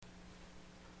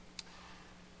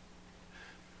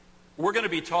We're going to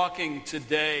be talking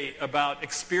today about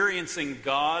experiencing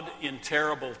God in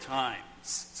terrible times.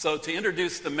 So to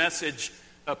introduce the message,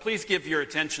 please give your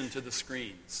attention to the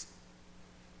screens.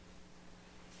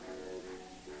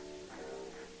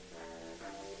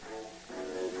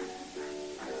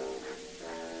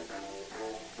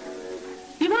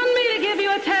 You want me to give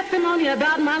you a testimony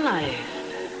about my life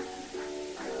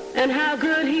and how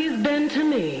good he's been to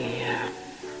me.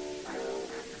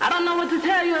 I don't know what to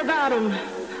tell you about him.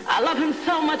 I love him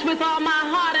so much with all my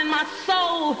heart and my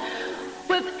soul.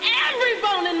 With every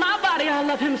bone in my body, I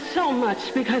love him so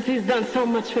much because he's done so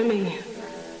much for me.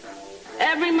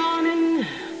 Every morning,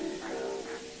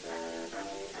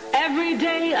 every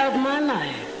day of my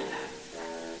life,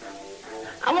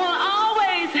 I won't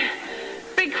always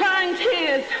be crying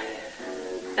tears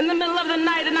in the middle of the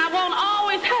night, and I won't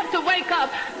always have to wake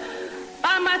up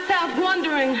by myself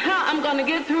wondering how I'm going to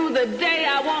get through the day.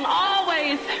 I won't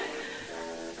always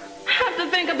have to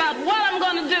think about what I'm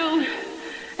going to do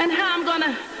and how I'm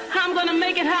going to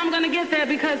make it, how I'm going to get there,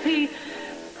 because he's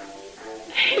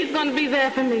going to be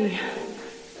there for me.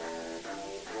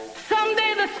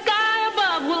 Someday the sky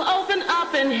above will open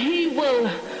up and he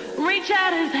will reach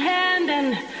out his hand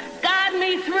and guide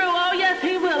me through. Oh yes,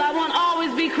 he will. I won't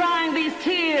always be crying these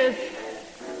tears.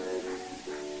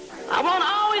 I won't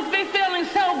always be feeling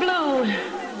so blue.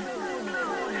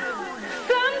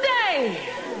 Someday,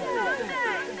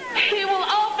 he will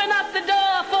open up the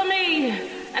door for me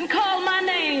and call my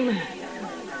name.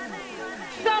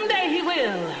 Someday he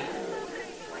will.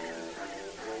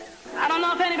 I don't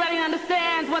know if anybody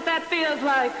understands what that feels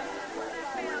like.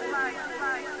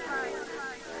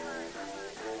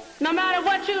 No matter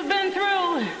what you've been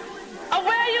through or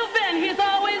where you've been, he's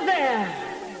always there.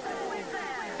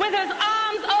 With his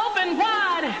arms open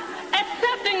wide,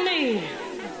 accepting me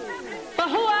for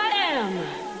who I am.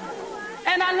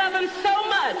 And I love him so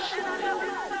much.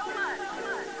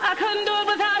 I couldn't do it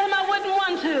without him. I wouldn't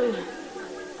want to.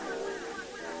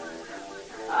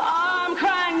 Oh, I'm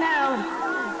crying now.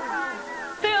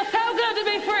 Feels so good to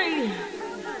be free.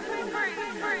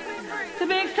 To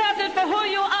be accepted for who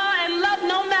you are and loved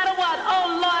no matter what.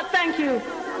 Oh, Lord, thank you.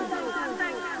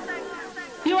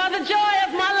 You are the joy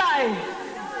of my life.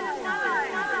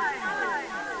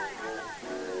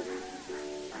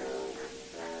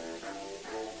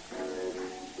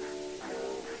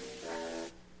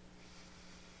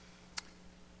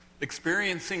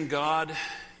 Experiencing God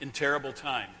in terrible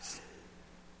times.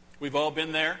 We've all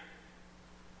been there.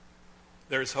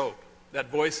 There's hope.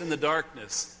 That voice in the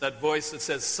darkness, that voice that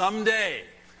says, someday,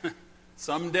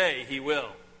 someday he will.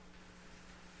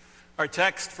 Our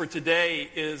text for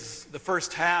today is the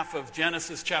first half of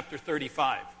Genesis chapter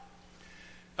 35.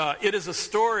 It is a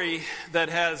story that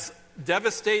has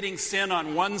devastating sin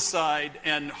on one side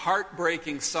and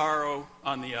heartbreaking sorrow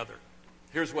on the other.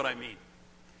 Here's what I mean.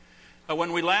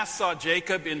 When we last saw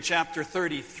Jacob in chapter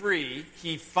 33,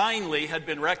 he finally had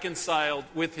been reconciled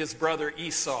with his brother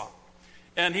Esau.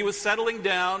 And he was settling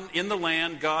down in the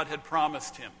land God had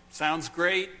promised him. Sounds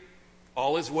great.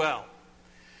 All is well.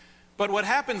 But what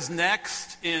happens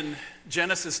next in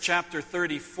Genesis chapter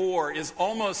 34 is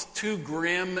almost too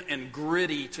grim and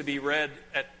gritty to be read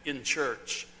in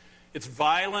church. It's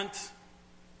violent.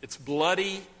 It's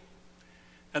bloody.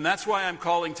 And that's why I'm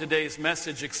calling today's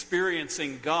message,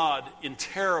 Experiencing God in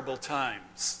Terrible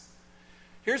Times.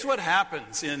 Here's what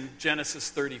happens in Genesis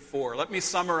 34. Let me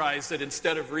summarize it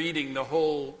instead of reading the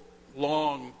whole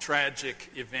long,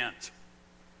 tragic event.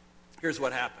 Here's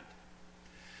what happened.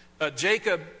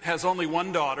 Jacob has only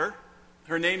one daughter.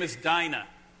 Her name is Dinah.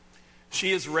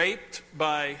 She is raped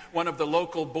by one of the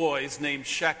local boys named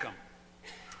Shechem.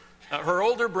 Her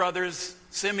older brothers,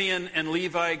 Simeon and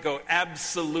Levi, go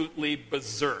absolutely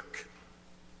berserk.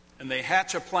 And they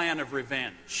hatch a plan of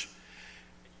revenge.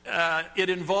 It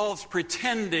involves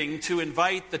pretending to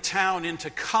invite the town into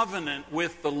covenant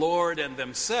with the Lord and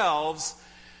themselves,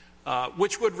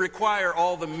 which would require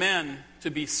all the men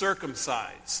to be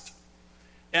circumcised.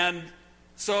 And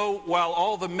so while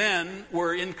all the men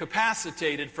were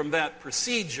incapacitated from that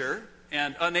procedure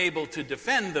and unable to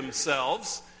defend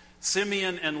themselves,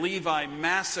 Simeon and Levi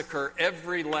massacre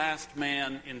every last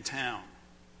man in town.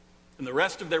 And the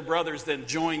rest of their brothers then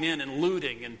join in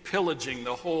looting and pillaging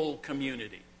the whole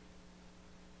community.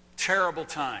 Terrible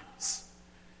times.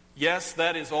 Yes,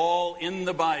 that is all in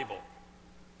the Bible.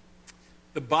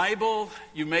 The Bible,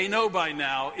 you may know by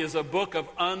now, is a book of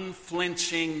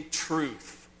unflinching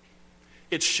truth.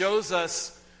 It shows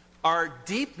us our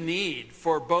deep need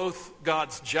for both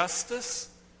God's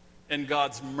justice and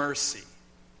God's mercy.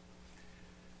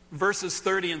 Verses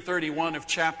 30 and 31 of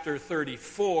chapter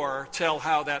 34 tell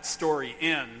how that story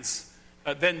ends.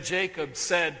 Then Jacob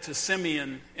said to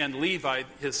Simeon and Levi,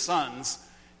 his sons,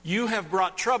 "You have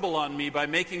brought trouble on me by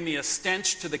making me a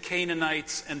stench to the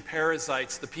Canaanites and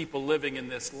Perizzites, the people living in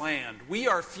this land. We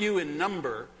are few in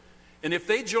number, and if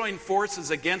they join forces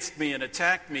against me and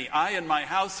attack me, I and my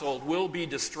household will be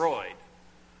destroyed."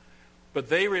 But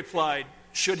they replied,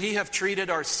 "Should he have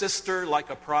treated our sister like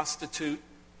a prostitute?"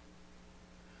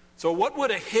 So what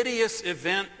would a hideous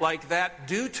event like that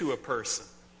do to a person,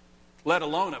 let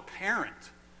alone a parent?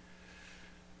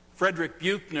 Frederick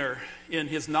Buechner, in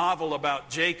his novel about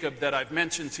Jacob that I've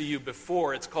mentioned to you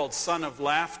before, it's called Son of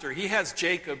Laughter, he has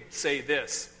Jacob say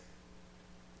this: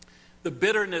 "The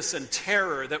bitterness and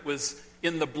terror that was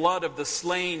in the blood of the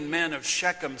slain men of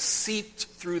Shechem seeped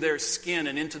through their skin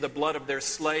and into the blood of their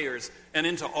slayers and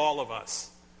into all of us.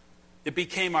 It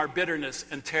became our bitterness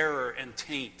and terror and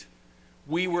taint.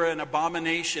 We were an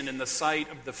abomination in the sight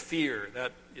of the fear,"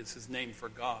 that is his name for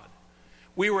God.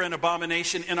 "We were an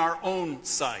abomination in our own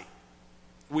sight.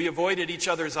 We avoided each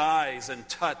other's eyes and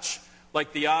touch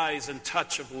like the eyes and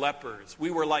touch of lepers.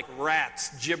 We were like rats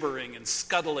gibbering and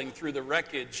scuttling through the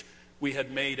wreckage we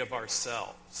had made of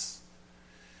ourselves."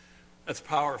 That's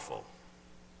powerful.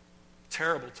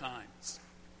 Terrible times.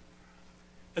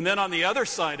 And then on the other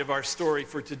side of our story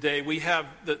for today, we have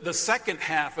the second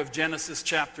half of Genesis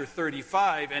chapter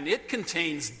 35, and it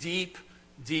contains deep,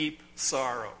 deep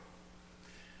sorrow.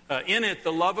 In it,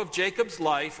 the love of Jacob's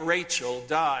life, Rachel,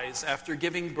 dies after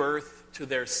giving birth to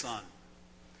their son.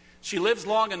 She lives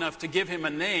long enough to give him a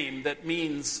name that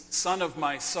means "son of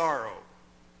my sorrow."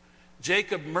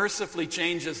 Jacob mercifully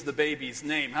changes the baby's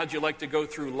name. How'd you like to go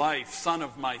through life, son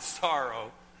of my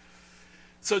sorrow?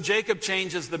 So Jacob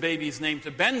changes the baby's name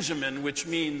to Benjamin, which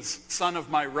means son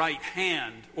of my right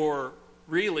hand, or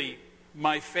really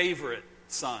my favorite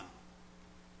son.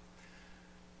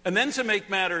 And then to make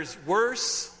matters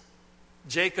worse,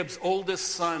 Jacob's oldest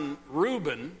son,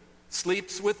 Reuben,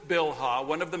 sleeps with Bilhah,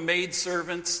 one of the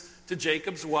maidservants to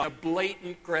Jacob's wife, a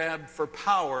blatant grab for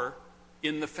power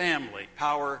in the family,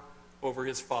 power over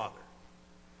his father.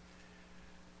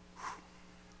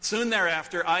 Soon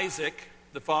thereafter, Isaac,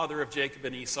 the father of Jacob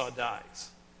and Esau, dies.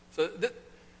 So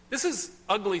this is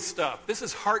ugly stuff. This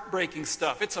is heartbreaking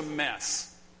stuff. It's a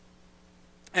mess.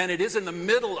 And it is in the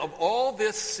middle of all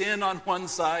this sin on one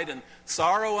side and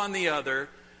sorrow on the other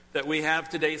that we have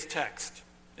today's text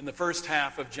in the first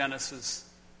half of Genesis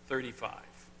 35.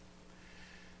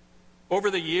 Over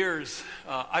the years,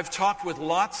 I've talked with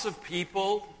lots of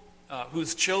people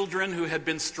whose children who had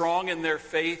been strong in their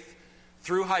faith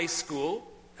through high school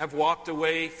have walked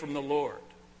away from the Lord,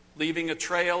 leaving a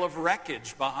trail of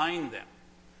wreckage behind them.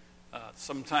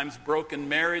 Sometimes broken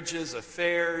marriages,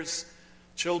 affairs,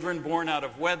 children born out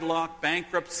of wedlock,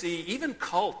 bankruptcy, even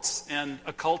cults and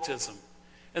occultism.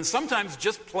 And sometimes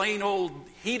just plain old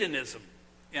hedonism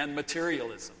and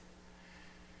materialism.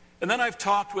 And then I've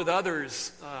talked with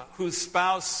others whose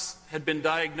spouse had been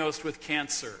diagnosed with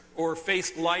cancer or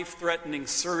faced life-threatening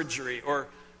surgery or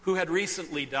who had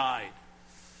recently died.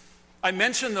 I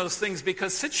mention those things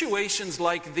because situations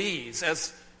like these,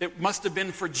 as it must have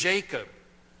been for Jacob,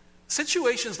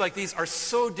 situations like these are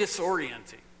so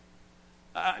disorienting.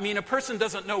 I mean, a person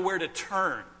doesn't know where to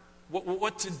turn,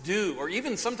 what to do, or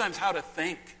even sometimes how to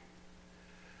think.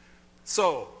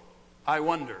 So, I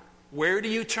wonder, where do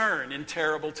you turn in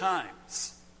terrible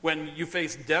times when you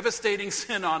face devastating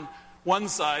sin on one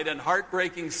side and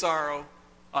heartbreaking sorrow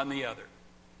on the other?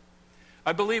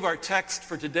 I believe our text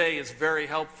for today is very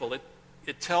helpful.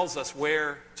 It tells us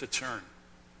where to turn.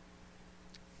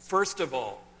 First of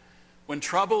all, when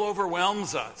trouble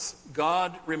overwhelms us,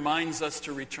 God reminds us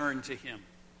to return to Him.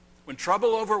 When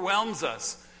trouble overwhelms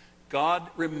us, God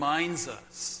reminds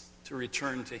us to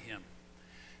return to Him.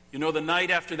 You know, the night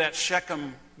after that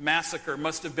Shechem massacre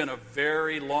must have been a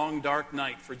very long, dark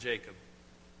night for Jacob.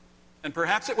 And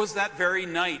perhaps it was that very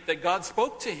night that God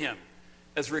spoke to him,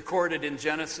 as recorded in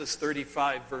Genesis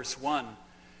 35, verse 1.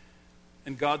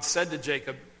 And God said to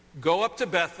Jacob, "Go up to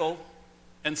Bethel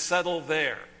and settle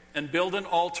there, and build an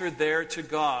altar there to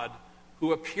God,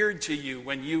 who appeared to you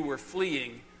when you were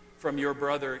fleeing from your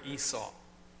brother Esau."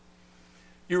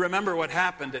 You remember what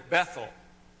happened at Bethel.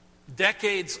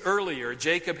 Decades earlier,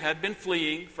 Jacob had been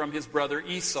fleeing from his brother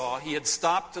Esau. He had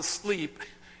stopped to sleep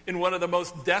in one of the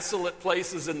most desolate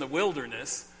places in the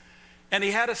wilderness, and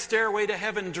he had a stairway to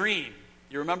heaven dream.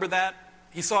 You remember that?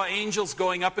 He saw angels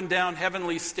going up and down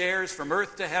heavenly stairs from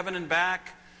earth to heaven and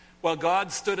back, while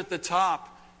God stood at the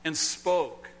top and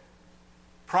spoke,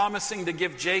 promising to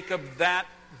give Jacob that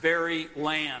very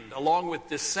land, along with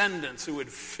descendants who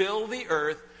would fill the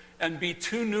earth and be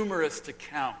too numerous to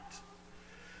count.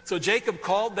 So Jacob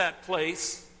called that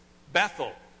place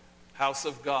Bethel, house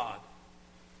of God.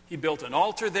 He built an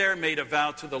altar there, made a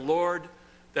vow to the Lord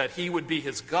that he would be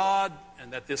his God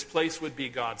and that this place would be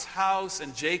God's house,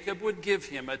 and Jacob would give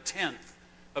him a tenth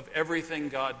of everything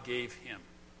God gave him.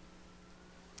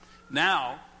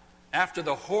 Now, after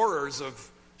the horrors of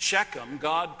Shechem,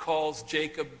 God calls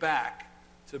Jacob back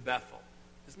to Bethel.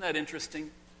 Isn't that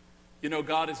interesting? You know,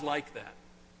 God is like that.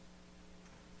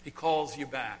 He calls you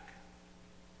back.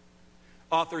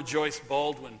 Author Joyce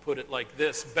Baldwin put it like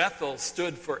this: Bethel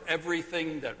stood for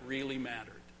everything that really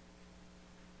mattered.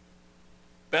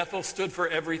 Bethel stood for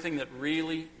everything that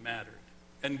really mattered.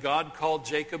 And God called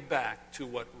Jacob back to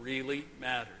what really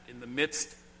mattered in the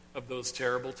midst of those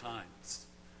terrible times.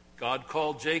 God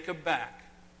called Jacob back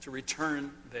to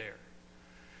return there.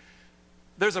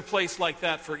 There's a place like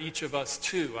that for each of us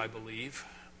too, I believe.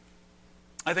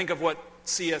 I think of what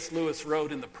C.S. Lewis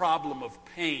wrote in The Problem of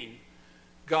Pain.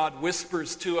 God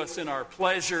whispers to us in our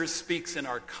pleasures, speaks in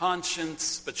our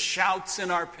conscience, but shouts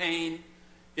in our pain.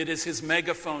 It is his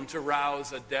megaphone to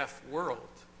rouse a deaf world.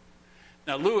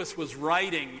 Now, Lewis was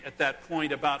writing at that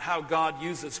point about how God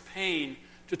uses pain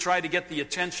to try to get the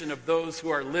attention of those who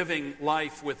are living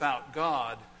life without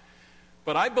God.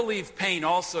 But I believe pain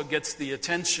also gets the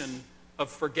attention of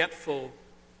forgetful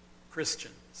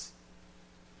Christians.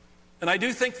 And I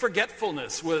do think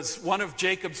forgetfulness was one of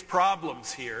Jacob's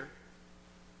problems here.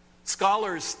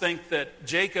 Scholars think that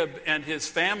Jacob and his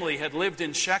family had lived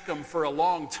in Shechem for a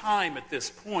long time at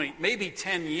this point, maybe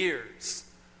 10 years.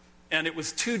 And it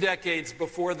was 2 decades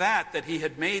before that that he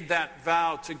had made that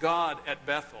vow to God at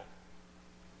Bethel.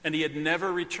 And he had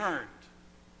never returned.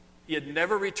 He had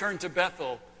never returned to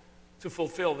Bethel to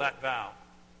fulfill that vow.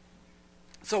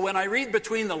 So when I read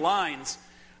between the lines,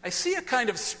 I see a kind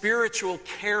of spiritual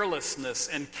carelessness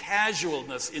and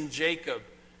casualness in Jacob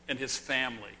and his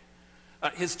family.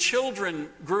 His children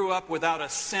grew up without a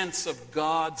sense of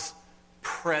God's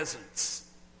presence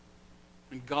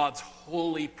and God's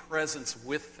holy presence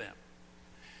with them.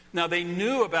 Now, they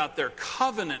knew about their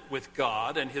covenant with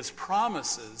God and his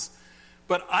promises,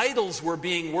 but idols were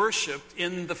being worshipped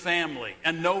in the family,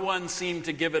 and no one seemed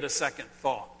to give it a second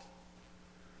thought.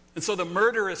 And so the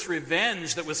murderous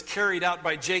revenge that was carried out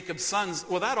by Jacob's sons,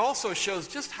 well, that also shows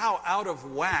just how out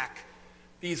of whack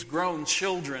these grown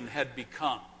children had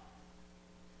become.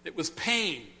 It was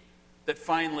pain that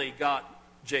finally got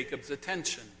Jacob's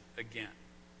attention again.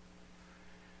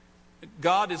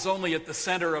 God is only at the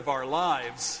center of our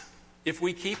lives if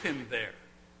we keep him there.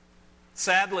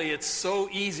 Sadly, it's so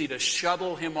easy to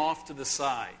shuttle him off to the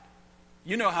side.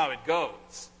 You know how it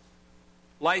goes.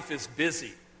 Life is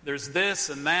busy. There's this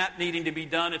and that needing to be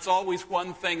done. It's always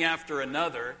one thing after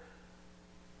another.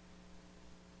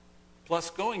 Plus,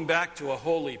 going back to a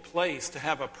holy place to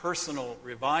have a personal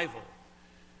revival.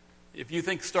 If you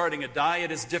think starting a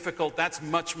diet is difficult, that's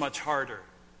much, much harder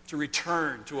to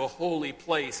return to a holy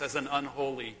place as an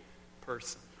unholy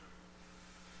person.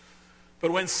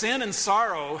 But when sin and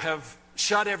sorrow have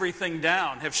shut everything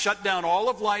down, have shut down all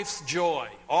of life's joy,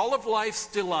 all of life's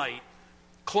delight,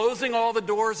 closing all the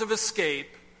doors of escape,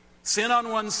 sin on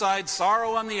one side,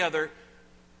 sorrow on the other,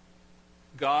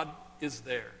 God is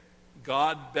there.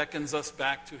 God beckons us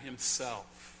back to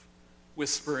himself,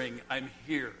 whispering, I'm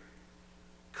here.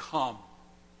 Come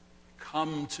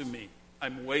to me.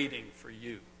 I'm waiting for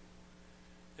you.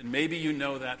 And maybe you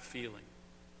know that feeling,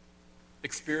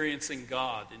 experiencing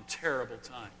God in terrible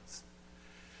times.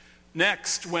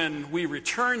 Next, when we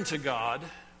return to God,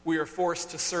 we are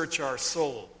forced to search our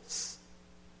souls.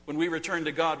 When we return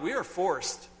to God, we are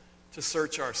forced to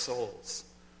search our souls.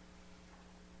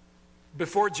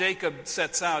 Before Jacob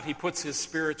sets out, he puts his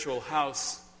spiritual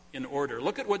house in order.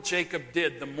 Look at what Jacob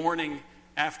did the morning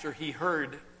after he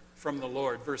heard from the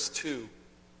Lord. Verse 2.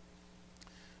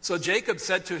 So Jacob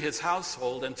said to his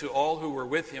household and to all who were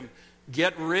with him,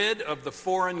 get rid of the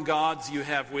foreign gods you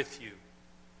have with you,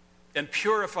 and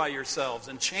purify yourselves,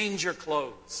 and change your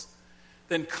clothes.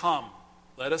 Then come,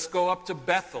 let us go up to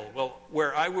Bethel,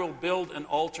 where I will build an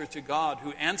altar to God,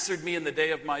 who answered me in the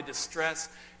day of my distress,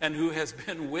 and who has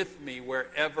been with me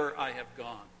wherever I have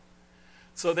gone.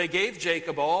 So they gave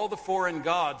Jacob all the foreign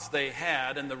gods they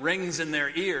had and the rings in their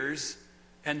ears,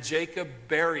 and Jacob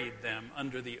buried them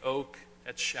under the oak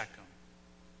at Shechem.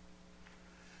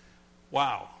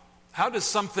 Wow. How does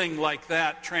something like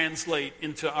that translate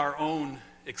into our own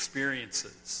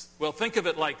experiences? Well, think of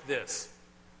it like this.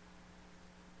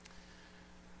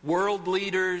 World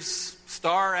leaders,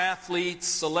 star athletes,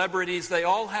 celebrities, they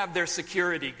all have their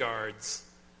security guards,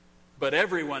 but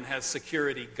everyone has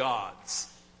security gods.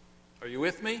 Are you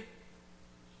with me?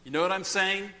 You know what I'm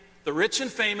saying? The rich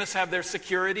and famous have their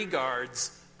security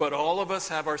guards, but all of us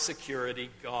have our security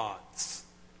gods.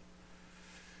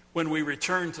 When we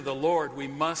return to the Lord, we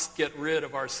must get rid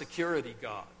of our security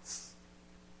gods.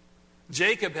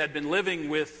 Jacob had been living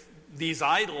with these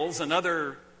idols and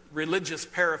other religious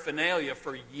paraphernalia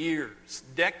for years,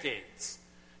 decades.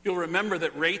 You'll remember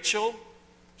that Rachel,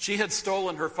 she had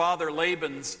stolen her father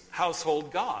Laban's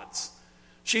household gods.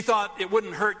 She thought it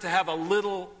wouldn't hurt to have a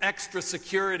little extra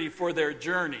security for their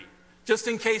journey, just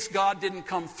in case God didn't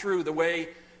come through the way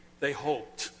they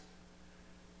hoped.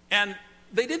 And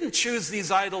they didn't choose these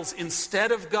idols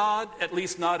instead of God, at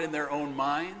least not in their own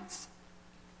minds,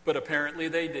 but apparently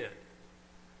they did.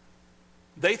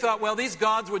 They thought, well, these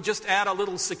gods would just add a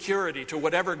little security to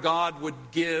whatever God would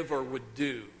give or would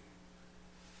do.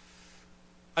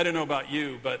 I don't know about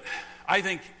you, but I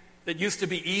think it used to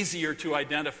be easier to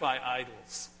identify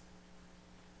idols.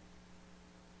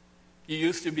 You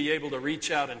used to be able to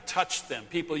reach out and touch them.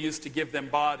 People used to give them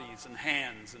bodies and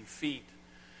hands and feet.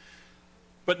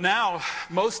 But now,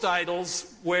 most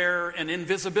idols wear an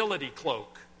invisibility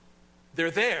cloak.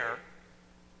 They're there,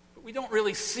 but we don't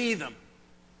really see them.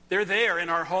 They're there in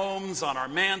our homes, on our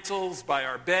mantles, by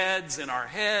our beds, in our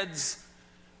heads,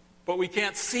 but we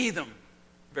can't see them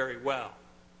very well.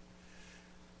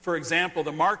 For example,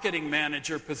 the marketing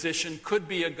manager position could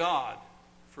be a god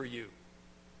for you,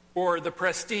 or the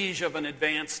prestige of an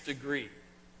advanced degree.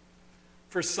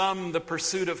 For some, the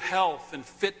pursuit of health and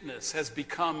fitness has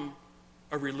become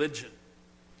a religion.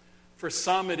 For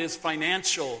some, it is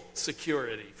financial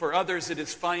security. For others, it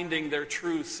is finding their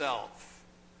true self.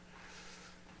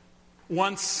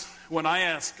 Once, when I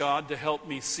asked God to help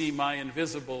me see my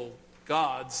invisible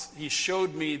gods, he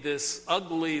showed me this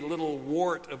ugly little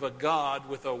wart of a god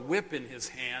with a whip in his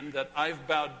hand that I've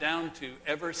bowed down to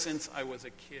ever since I was a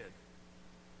kid.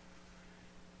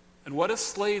 And what a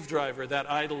slave driver that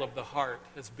idol of the heart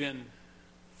has been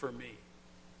for me.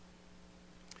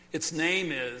 Its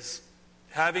name is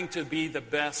having to be the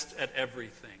best at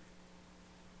everything.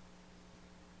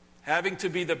 Having to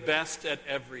be the best at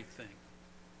everything.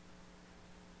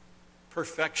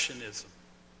 Perfectionism.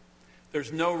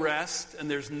 There's no rest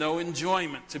and there's no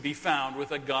enjoyment to be found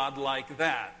with a God like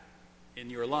that in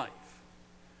your life.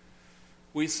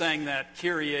 We sang that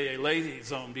Kyrie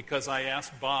eleison because I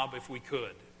asked Bob if we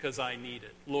could, because I need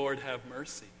it. Lord, have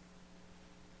mercy.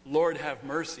 Lord, have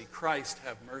mercy. Christ,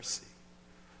 have mercy.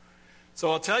 So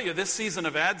I'll tell you, this season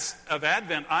of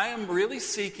Advent, I am really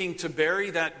seeking to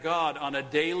bury that God on a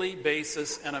daily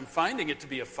basis, and I'm finding it to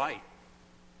be a fight.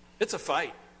 It's a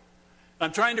fight.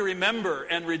 I'm trying to remember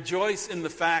and rejoice in the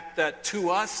fact that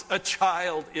to us a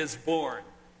child is born.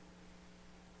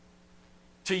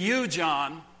 To you,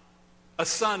 John, a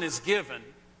son is given,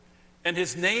 and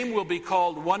his name will be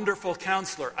called Wonderful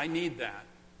Counselor. I need that.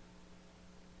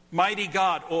 Mighty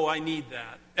God, oh, I need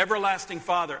that. Everlasting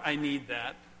Father, I need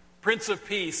that. Prince of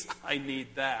Peace, I need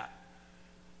that.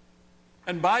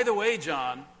 And by the way,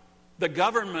 John, the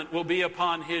government will be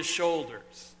upon his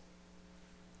shoulders,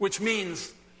 which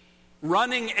means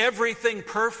running everything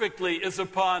perfectly is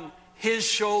upon his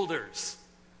shoulders,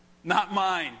 not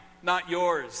mine, not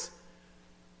yours.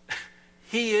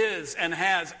 He is and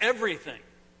has everything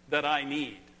that I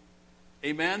need.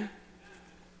 Amen?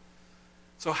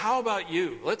 So how about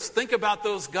you? Let's think about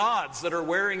those gods that are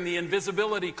wearing the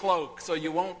invisibility cloak so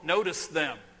you won't notice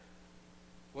them.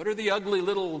 What are the ugly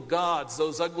little gods,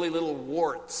 those ugly little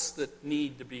warts that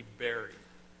need to be buried?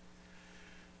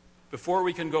 Before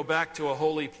we can go back to a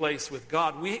holy place with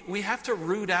God, we have to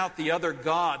root out the other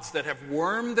gods that have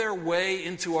wormed their way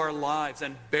into our lives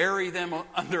and bury them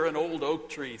under an old oak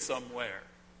tree somewhere.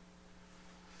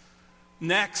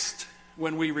 Next,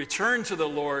 when we return to the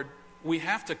Lord, we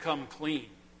have to come clean.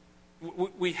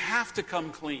 We have to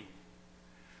come clean.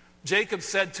 Jacob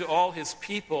said to all his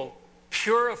people,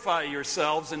 "Purify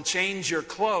yourselves and change your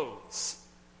clothes."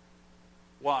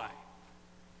 Why?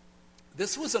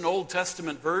 This was an Old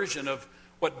Testament version of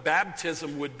what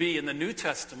baptism would be in the New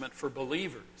Testament for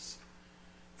believers.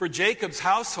 For Jacob's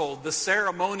household, the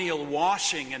ceremonial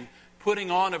washing and putting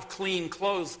on of clean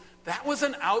clothes, that was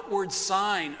an outward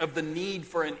sign of the need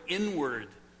for an inward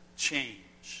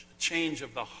change, a change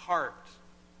of the heart.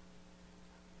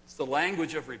 It's the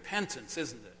language of repentance,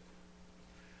 isn't it?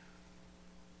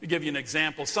 To give you an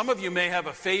example, some of you may have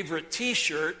a favorite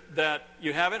t-shirt that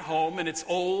you have at home and it's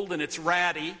old and it's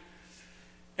ratty,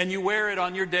 and you wear it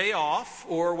on your day off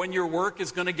or when your work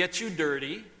is going to get you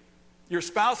dirty. Your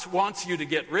spouse wants you to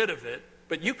get rid of it,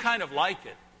 but you kind of like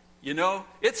it. You know,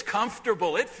 it's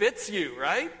comfortable, it fits you,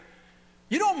 right?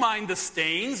 You don't mind the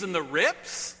stains and the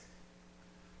rips.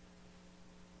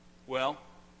 Well,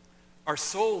 our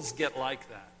souls get like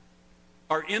that.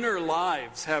 Our inner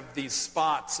lives have these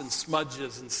spots and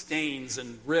smudges and stains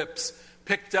and rips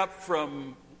picked up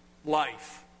from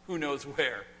life, who knows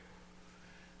where.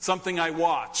 Something I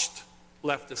watched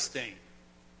left a stain.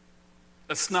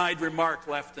 A snide remark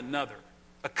left another.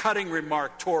 A cutting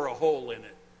remark tore a hole in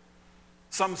it.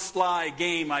 Some sly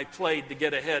game I played to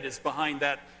get ahead is behind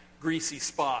that greasy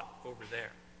spot over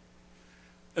there.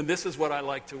 And this is what I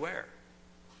like to wear.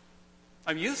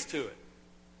 I'm used to it.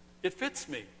 It fits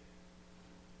me.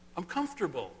 I'm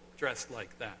comfortable dressed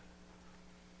like that.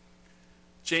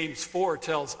 James 4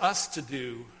 tells us to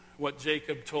do what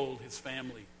Jacob told his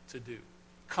family to do.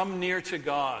 Come near to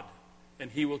God, and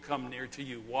he will come near to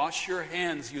you. Wash your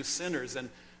hands, you sinners, and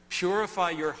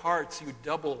purify your hearts, you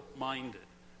double-minded.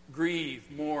 Grieve,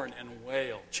 mourn, and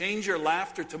wail. Change your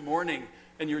laughter to mourning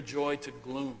and your joy to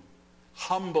gloom.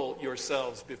 Humble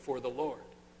yourselves before the Lord,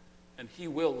 and he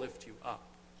will lift you up.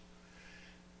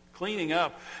 Cleaning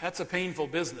up, that's a painful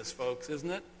business, folks, isn't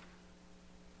it?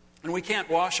 And we can't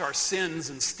wash our sins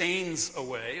and stains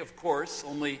away, of course.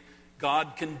 Only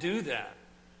God can do that.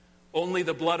 Only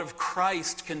the blood of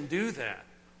Christ can do that.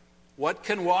 What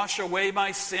can wash away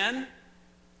my sin?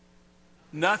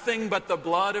 Nothing but the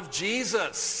blood of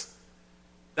Jesus.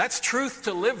 That's truth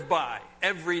to live by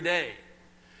every day.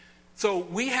 So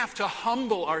we have to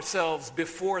humble ourselves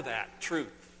before that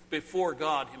truth, before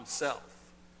God himself.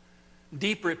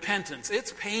 Deep repentance.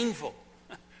 It's painful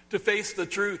to face the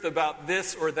truth about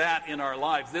this or that in our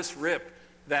lives, this rip,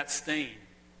 that stain.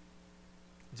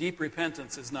 Deep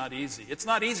repentance is not easy. It's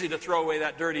not easy to throw away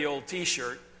that dirty old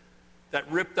t-shirt, that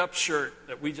ripped up shirt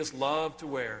that we just love to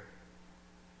wear.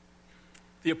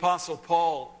 The Apostle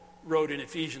Paul wrote in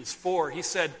Ephesians 4, he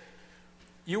said,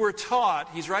 you were taught,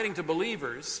 he's writing to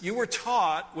believers, you were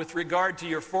taught with regard to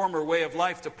your former way of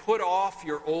life to put off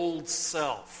your old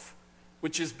self,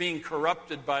 which is being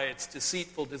corrupted by its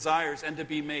deceitful desires, and to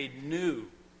be made new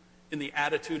in the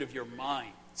attitude of your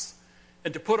minds,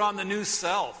 and to put on the new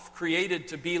self, created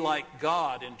to be like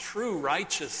God in true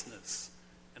righteousness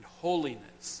and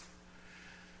holiness.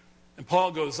 And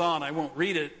Paul goes on, I won't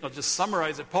read it, I'll just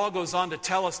summarize it. Paul goes on to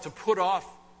tell us to put off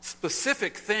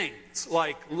specific things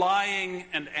like lying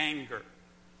and anger,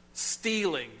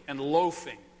 stealing and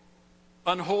loafing,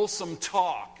 unwholesome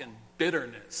talk and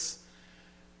bitterness.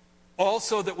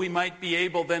 Also that we might be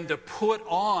able then to put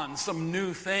on some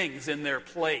new things in their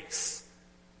place.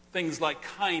 Things like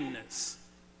kindness,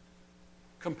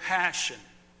 compassion,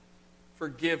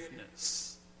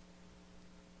 forgiveness.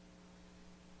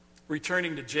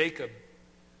 Returning to Jacob,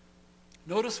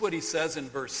 notice what he says in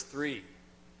verse 3.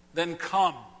 Then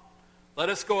come, let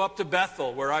us go up to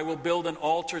Bethel, where I will build an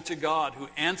altar to God, who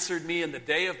answered me in the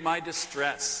day of my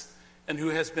distress, and who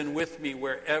has been with me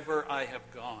wherever I have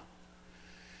gone.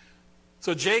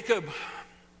 So Jacob,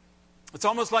 it's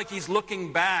almost like he's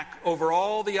looking back over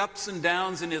all the ups and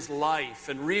downs in his life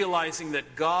and realizing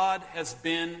that God has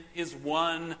been his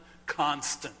one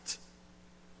constant.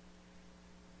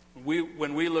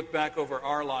 When we look back over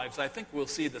our lives, I think we'll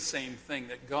see the same thing,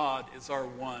 that God is our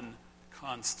one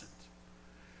constant.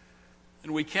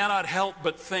 And we cannot help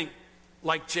but think,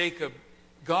 like Jacob,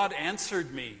 God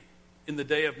answered me in the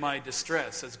day of my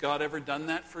distress. Has God ever done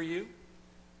that for you?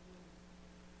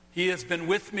 He has been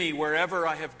with me wherever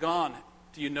I have gone.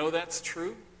 Do you know that's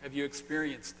true? Have you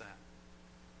experienced that?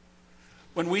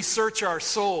 When we search our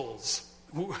souls,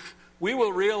 we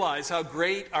will realize how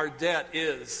great our debt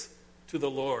is to the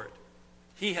Lord.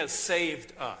 He has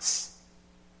saved us.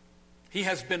 He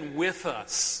has been with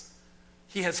us.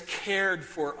 He has cared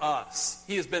for us.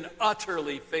 He has been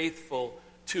utterly faithful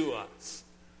to us.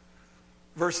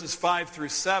 Verses 5 through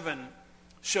 7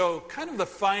 show kind of the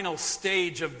final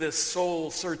stage of this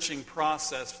soul-searching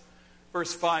process.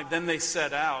 Verse 5, then they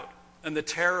set out, and the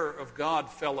terror of God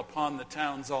fell upon the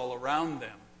towns all around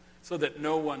them, so that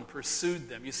no one pursued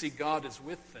them. You see, God is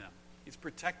with them. He's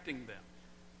protecting them.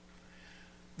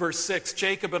 Verse 6,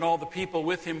 Jacob and all the people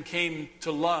with him came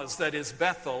to Luz, that is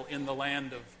Bethel, in the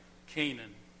land of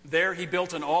Canaan. There he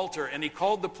built an altar, and he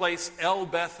called the place El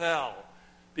Bethel,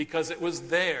 because it was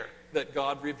there that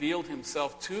God revealed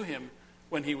himself to him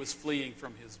when he was fleeing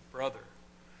from his brother.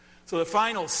 So the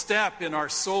final step in our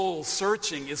soul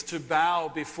searching is to bow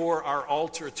before our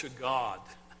altar to God.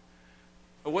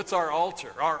 But what's our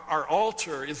altar? Our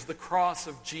altar is the cross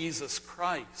of Jesus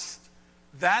Christ.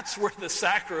 That's where the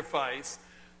sacrifice,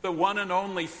 the one and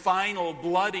only final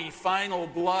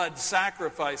blood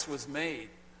sacrifice was made.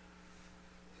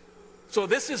 So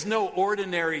this is no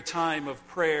ordinary time of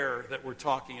prayer that we're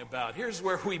talking about. Here's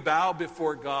where we bow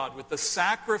before God with the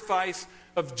sacrifice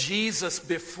of Jesus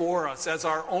before us as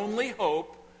our only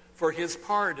hope for his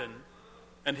pardon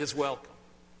and his welcome.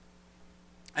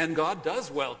 And God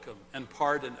does welcome and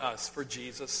pardon us for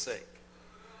Jesus' sake.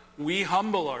 we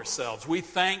humble ourselves. We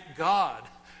thank God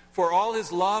for all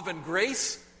his love and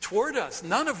grace toward us,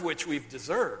 none of which we've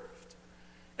deserved.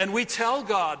 And we tell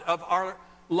God of our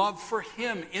love for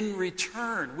him in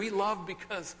return. We love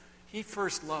because he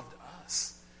first loved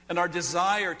us. And our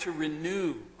desire to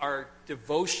renew our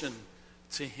devotion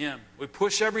to him. We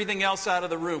push everything else out of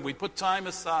the room. We put time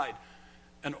aside.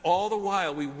 And all the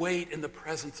while we wait in the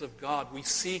presence of God. We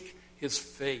seek his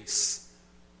face.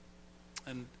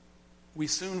 And we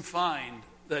soon find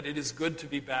that it is good to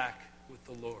be back with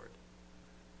the Lord.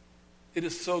 It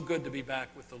is so good to be back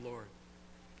with the Lord.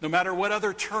 No matter what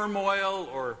other turmoil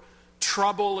or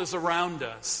trouble is around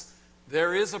us,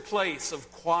 there is a place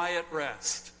of quiet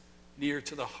rest near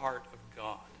to the heart of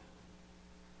God.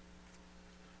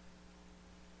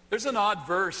 There's an odd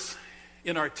verse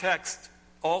in our text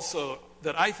also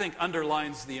that I think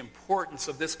underlines the importance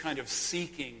of this kind of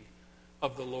seeking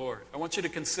of the Lord. I want you to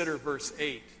consider verse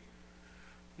 8.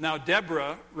 Now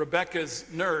Deborah, Rebekah's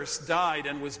nurse, died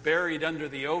and was buried under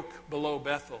the oak below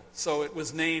Bethel. So it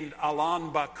was named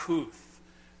Allon Bakuth,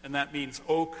 and that means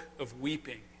oak of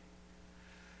weeping.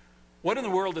 What in the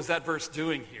world is that verse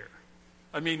doing here?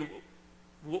 I mean,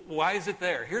 why is it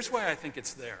there? Here's why I think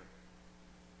it's there.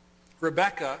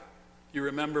 Rebekah, you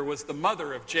remember, was the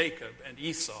mother of Jacob and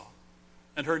Esau.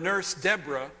 And her nurse,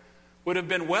 Deborah, would have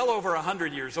been well over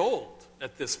 100 years old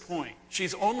at this point.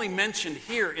 She's only mentioned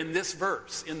here in this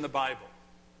verse in the Bible.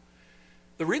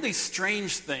 The really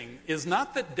strange thing is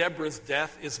not that Deborah's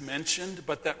death is mentioned,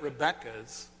 but that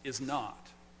Rebekah's is not.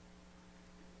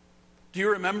 Do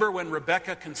you remember when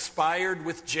Rebekah conspired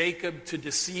with Jacob to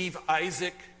deceive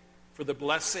Isaac for the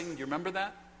blessing? Do you remember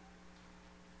that?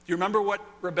 Do you remember what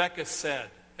Rebekah said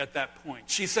at that point?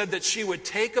 She said that she would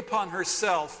take upon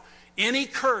herself any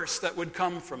curse that would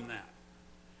come from that.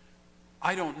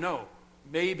 I don't know.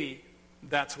 Maybe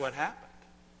that's what happened.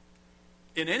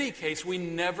 In any case, we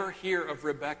never hear of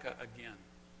Rebekah again.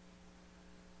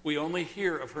 We only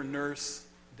hear of her nurse,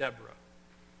 Deborah.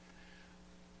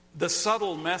 The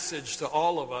subtle message to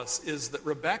all of us is that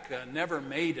Rebekah never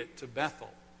made it to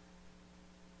Bethel.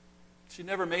 She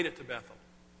never made it to Bethel.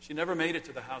 She never made it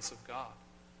to the house of God.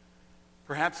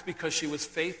 Perhaps because she was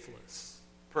faithless.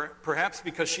 Perhaps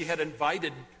because she had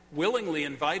willingly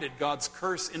invited God's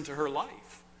curse into her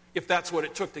life, if that's what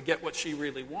it took to get what she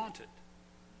really wanted.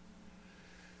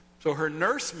 So her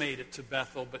nurse made it to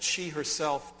Bethel, but she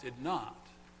herself did not,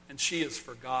 and she is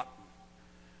forgotten.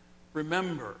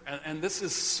 Remember, and this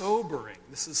is sobering,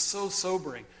 this is so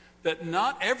sobering, that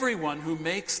not everyone who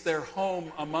makes their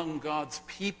home among God's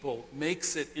people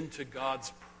makes it into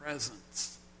God's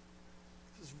presence.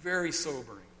 This is very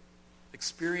sobering,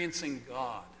 experiencing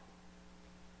God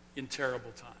in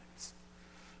terrible times.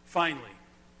 Finally,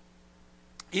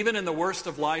 even in the worst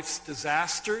of life's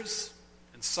disasters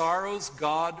and sorrows,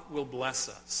 God will bless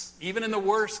us. Even in the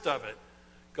worst of it,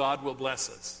 God will bless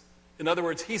us. In other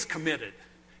words, he's committed.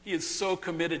 He is so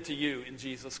committed to you in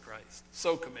Jesus Christ.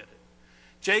 So committed.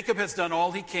 Jacob has done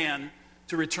all he can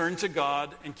to return to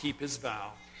God and keep his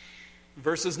vow.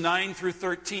 Verses 9 through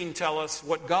 13 tell us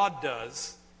what God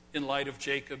does in light of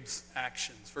Jacob's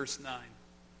actions. Verse 9.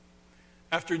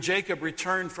 After Jacob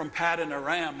returned from Paddan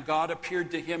Aram, God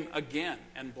appeared to him again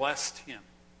and blessed him.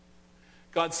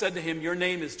 God said to him, "Your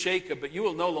name is Jacob, but you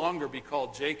will no longer be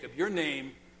called Jacob. Your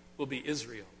name will be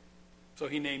Israel." So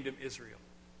he named him Israel.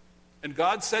 And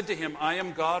God said to him, "I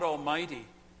am God Almighty.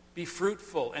 Be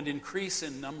fruitful and increase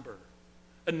in number.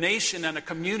 A nation and a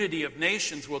community of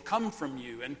nations will come from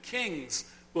you, and kings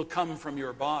will come from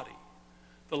your body.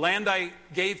 The land I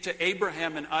gave to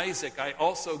Abraham and Isaac, I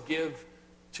also give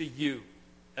to you.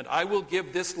 And I will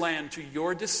give this land to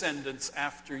your descendants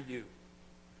after you."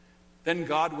 Then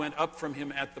God went up from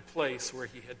him at the place where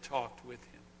he had talked with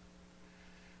him.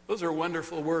 Those are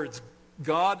wonderful words.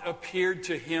 God appeared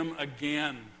to him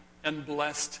again and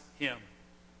blessed him.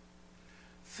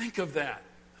 Think of that.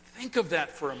 Think of that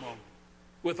for a moment.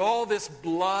 With all this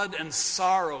blood and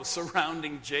sorrow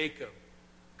surrounding Jacob,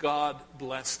 God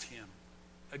blessed him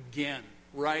again,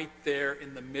 right there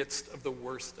in the midst of the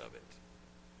worst of it.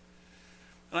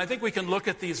 And I think we can look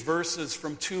at these verses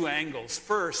from two angles.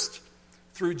 First,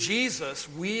 through Jesus,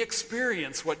 we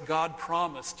experience what God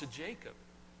promised to Jacob.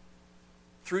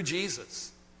 Through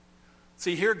Jesus.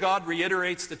 See, here God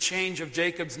reiterates the change of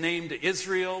Jacob's name to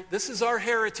Israel. This is our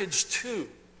heritage too.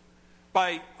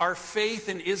 By our faith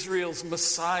in Israel's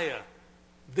Messiah,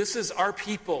 this is our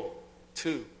people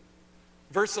too.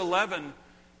 Verse 11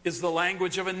 is the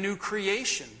language of a new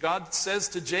creation. God says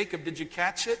to Jacob, did you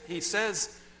catch it? He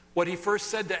says what he first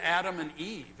said to Adam and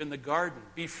Eve in the garden,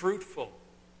 "Be fruitful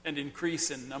and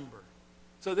increase in number."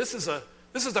 So this is a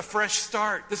This is a fresh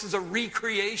start. This is a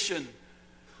recreation.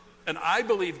 And I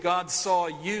believe God saw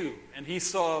you and he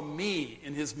saw me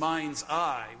in his mind's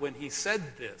eye when he said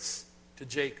this to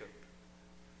Jacob.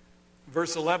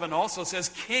 Verse 11 also says,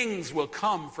 kings will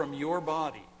come from your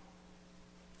body.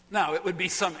 Now, it would be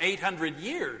some 800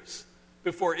 years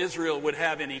before Israel would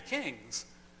have any kings,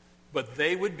 but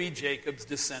they would be Jacob's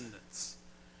descendants.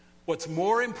 What's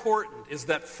more important is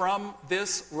that from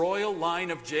this royal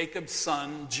line of Jacob's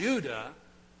son, Judah,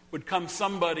 would come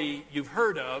somebody you've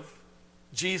heard of,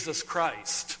 Jesus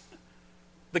Christ,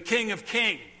 the King of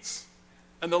Kings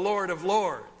and the Lord of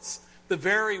Lords, the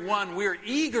very one we're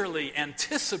eagerly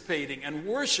anticipating and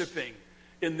worshiping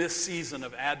in this season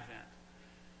of Advent.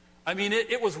 I mean,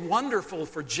 it was wonderful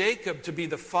for Jacob to be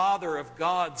the father of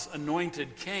God's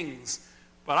anointed kings,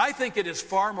 but I think it is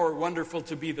far more wonderful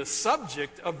to be the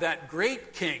subject of that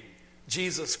great king,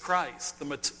 Jesus Christ,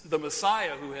 the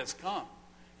Messiah who has come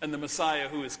and the Messiah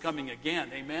who is coming again.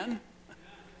 Amen?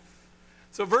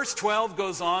 So verse 12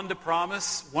 goes on to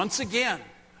promise once again.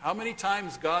 How many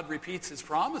times God repeats his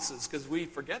promises because we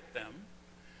forget them?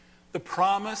 The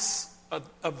promise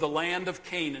of the land of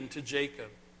Canaan to Jacob.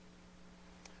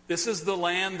 This is the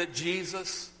land that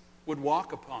Jesus would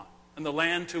walk upon and the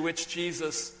land to which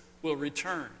Jesus will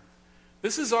return.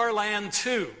 This is our land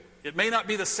too. It may not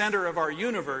be the center of our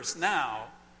universe now,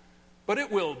 but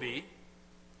it will be.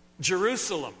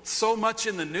 Jerusalem, so much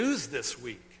in the news this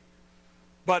week.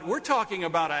 But we're talking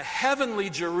about a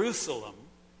heavenly Jerusalem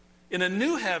in a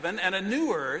new heaven and a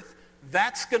new earth.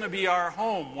 That's going to be our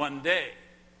home one day.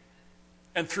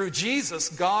 And through Jesus,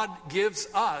 God gives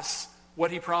us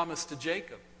what he promised to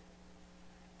Jacob.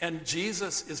 And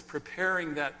Jesus is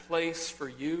preparing that place for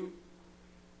you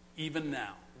even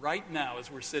now, right now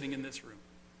as we're sitting in this room.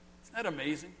 Isn't that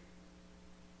amazing?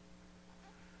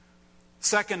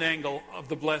 Second angle of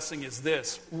the blessing is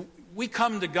this. We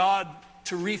come to God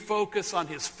to refocus on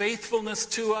his faithfulness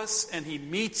to us, and he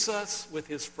meets us with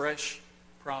his fresh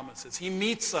promises. He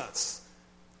meets us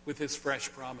with his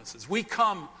fresh promises. We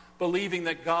come believing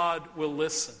that God will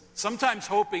listen, sometimes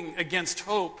hoping against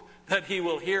hope that he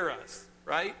will hear us,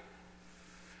 right?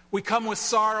 We come with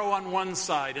sorrow on one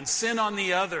side and sin on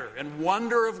the other, and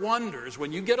wonder of wonders.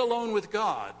 When you get alone with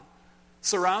God,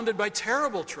 surrounded by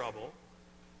terrible trouble,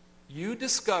 you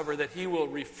discover that he will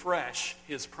refresh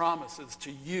his promises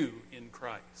to you in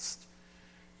Christ.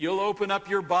 You'll open up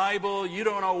your Bible, you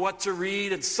don't know what to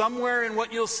read, and somewhere in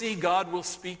what you'll see, God will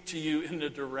speak to you in a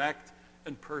direct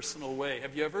and personal way.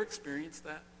 Have you ever experienced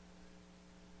that?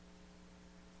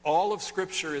 All of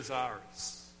Scripture is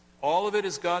ours. All of it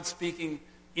is God speaking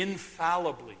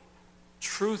infallibly,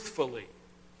 truthfully,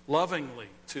 lovingly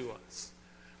to us.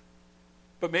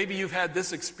 But maybe you've had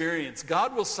this experience.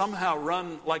 God will somehow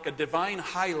run like a divine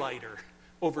highlighter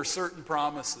over certain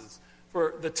promises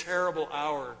for the terrible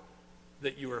hour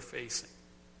that you are facing.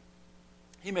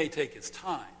 He may take his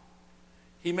time.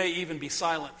 He may even be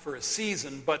silent for a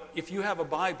season, but if you have a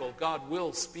Bible, God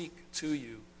will speak to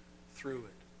you through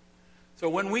it. So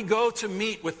when we go to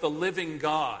meet with the living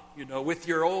God, with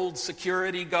your old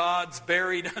security gods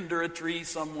buried under a tree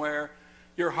somewhere,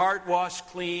 your heart washed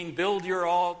clean, build your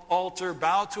altar,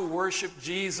 bow to worship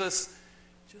Jesus,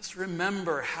 just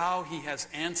remember how he has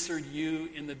answered you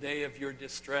in the day of your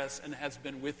distress and has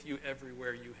been with you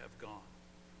everywhere you have gone.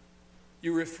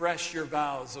 You refresh your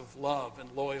vows of love and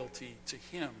loyalty to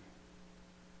him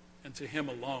and to him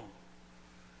alone.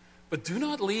 But do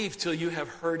not leave till you have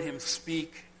heard him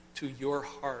speak to your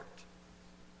heart,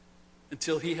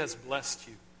 until he has blessed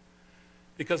you.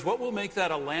 Because what will make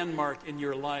that a landmark in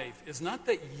your life is not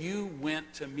that you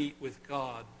went to meet with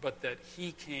God, but that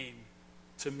he came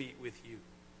to meet with you.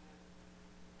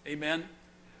 Amen?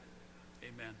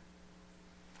 Amen.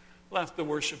 We'll ask the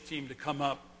worship team to come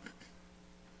up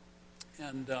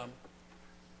and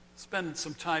spend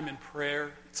some time in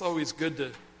prayer. It's always good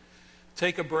to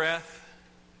take a breath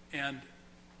and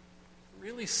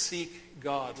really seek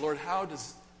God. Lord,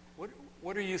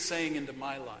 what are you saying into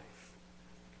my life?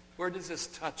 Where does this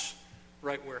touch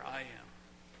right where I am?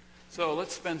 So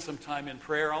let's spend some time in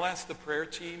prayer. I'll ask the prayer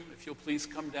team if you'll please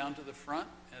come down to the front.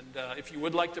 And if you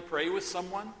would like to pray with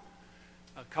someone,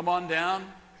 come on down.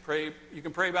 Pray. You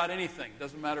can pray about anything.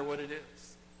 Doesn't matter what it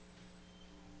is.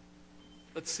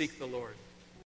 Let's seek the Lord.